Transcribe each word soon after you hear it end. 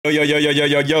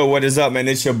Yo, what is up, man?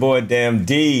 It's your boy Damn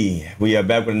D. We are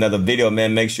back with another video,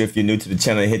 man. Make sure if you're new to the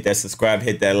channel, hit that subscribe,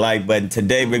 hit that like button.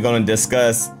 Today we're going to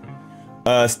discuss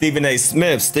Stephen A.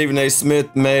 Smith. Stephen A.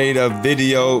 Smith made a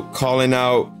video calling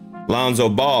out Lonzo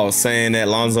Ball, saying that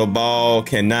Lonzo Ball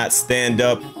cannot stand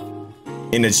up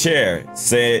in a chair.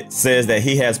 Says that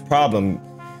he has problem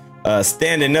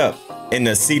standing up in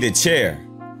a seated chair.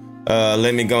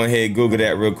 Let me go ahead and Google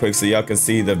that real quick so y'all can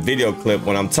see the video clip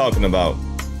what I'm talking about.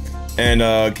 And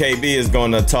KB is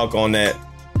going to talk on that.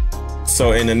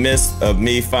 So in the midst of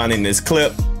me finding this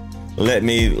clip, let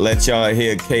y'all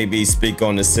hear KB speak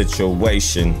on the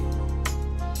situation.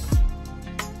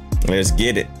 Let's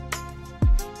get it.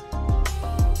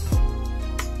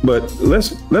 But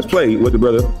let's play with the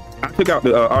brother. I took out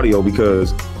the audio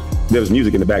because there was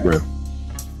music in the background.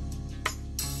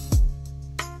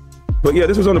 But yeah,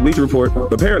 this was on the Bleacher Report.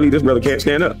 Apparently this brother can't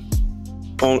stand up.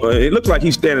 It looks like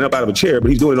he's standing up out of a chair,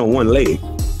 but he's doing it on one leg.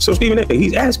 So Stephen A.,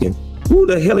 he's asking, who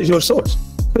the hell is your source?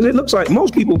 Because it looks like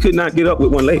most people could not get up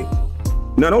with one leg.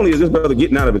 Not only is this brother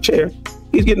getting out of a chair,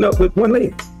 he's getting up with one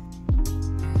leg.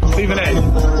 Stephen A.,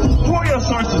 who are your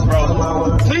sources,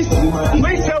 bro? Please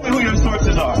tell me who your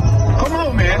sources are. Come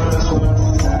on, man.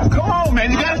 Come on, man.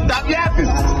 You gotta stop yapping.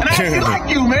 And I actually like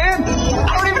you, man.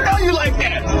 I don't even know you like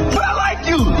that, but I like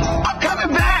you. I'm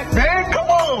coming back, man. Come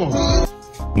on.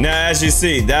 Now, as you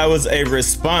see, that was a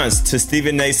response to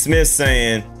Stephen A. Smith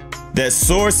saying that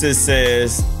sources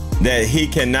says that he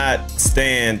cannot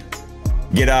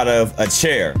get out of a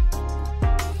chair,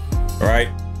 right?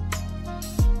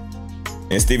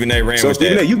 And Stephen A. ran with that. So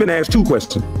Stephen A., you've been asked two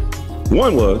questions.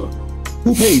 One was,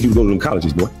 who paid you to go to them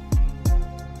colleges, boy?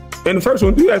 And the first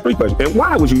one, you asked three questions. And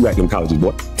why was you at them colleges,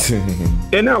 boy?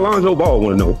 And now Lonzo Ball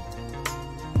want to know,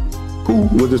 who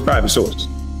was this private source?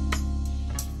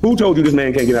 Who told you this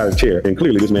man can't get out of the chair? And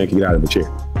clearly this man can get out of the chair.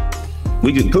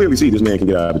 We can clearly see this man can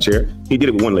get out of the chair. He did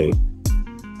it with one leg.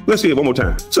 Let's see it one more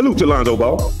time. Salute to Lonzo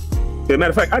Ball. As a matter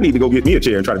of fact, I need to go get me a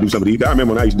chair and try to do some of these. I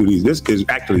remember when I used to do these. This is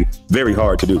actually very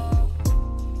hard to do.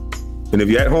 And if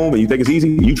you're at home and you think it's easy,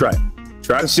 you try it.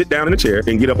 Try to sit down in a chair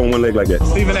and get up on one leg like that.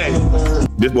 Stephen A.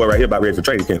 This boy right here about ready for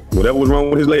training camp. Whatever was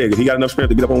wrong with his leg, if he got enough strength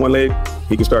to get up on one leg,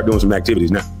 he can start doing some activities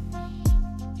now.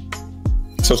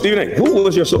 So Stephen A., who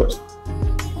was your source?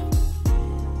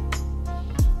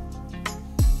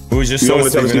 Who's your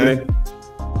source, Stephen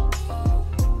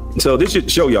A? So this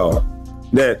should show y'all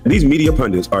that these media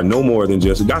pundits are no more than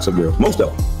just gossip girls. Most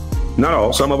of them. Not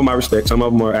all. Some of them I respect. Some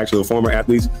of them are actually former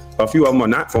athletes. A few of them are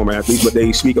not former athletes, but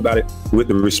they speak about it with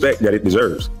the respect that it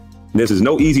deserves. This is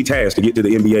no easy task to get to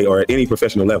the NBA or at any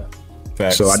professional level.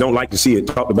 Facts. So I don't like to see it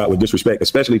talked about with disrespect,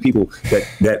 especially people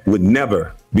that would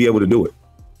never be able to do it.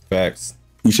 Facts.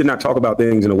 You should not talk about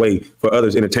things in a way for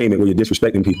others' entertainment where you're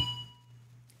disrespecting people.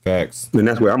 Facts. And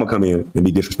that's where I'm gonna come in and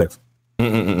be disrespectful.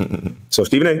 So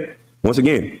Stephen A., once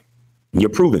again, you're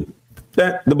proving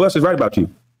that the bus is right about you.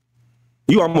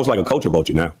 You almost like a culture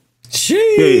vulture now.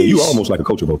 Sheesh. Yeah, you almost like a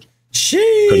culture vulture.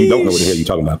 Sheesh. Because you don't know what the hell you're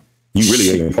talking about. You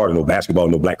really ain't part of no basketball,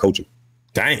 no black culture.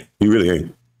 Dang. You really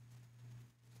ain't.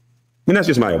 And that's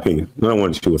just my opinion. I don't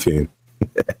want you to offend.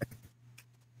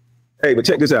 Hey, but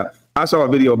check this out. I saw a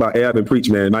video about Ab and Preach,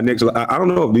 man. I don't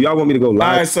know. Do y'all want me to go live?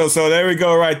 All right, so there we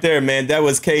go right there, man. That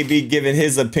was KB giving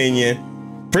his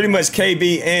opinion. Pretty much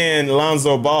KB and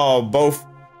Lonzo Ball both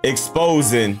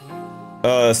exposing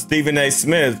Stephen A.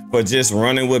 Smith for just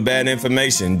running with bad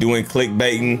information, doing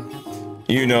clickbaiting,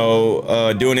 you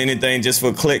know, doing anything just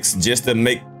for clicks, just to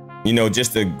make, you know,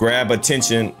 just to grab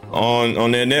attention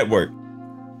on their network.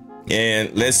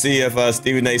 And let's see if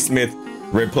Stephen A. Smith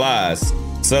replies.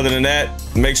 So other than that,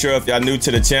 make sure if y'all new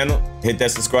to the channel, hit that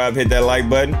subscribe, hit that like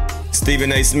button.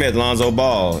 Stephen A. Smith, Lonzo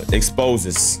Ball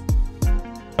exposes.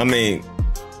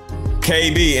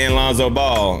 KB and Lonzo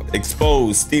Ball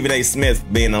expose Stephen A. Smith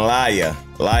being a liar.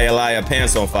 Liar,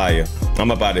 pants on fire.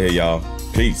 I'm up out of here, y'all.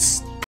 Peace.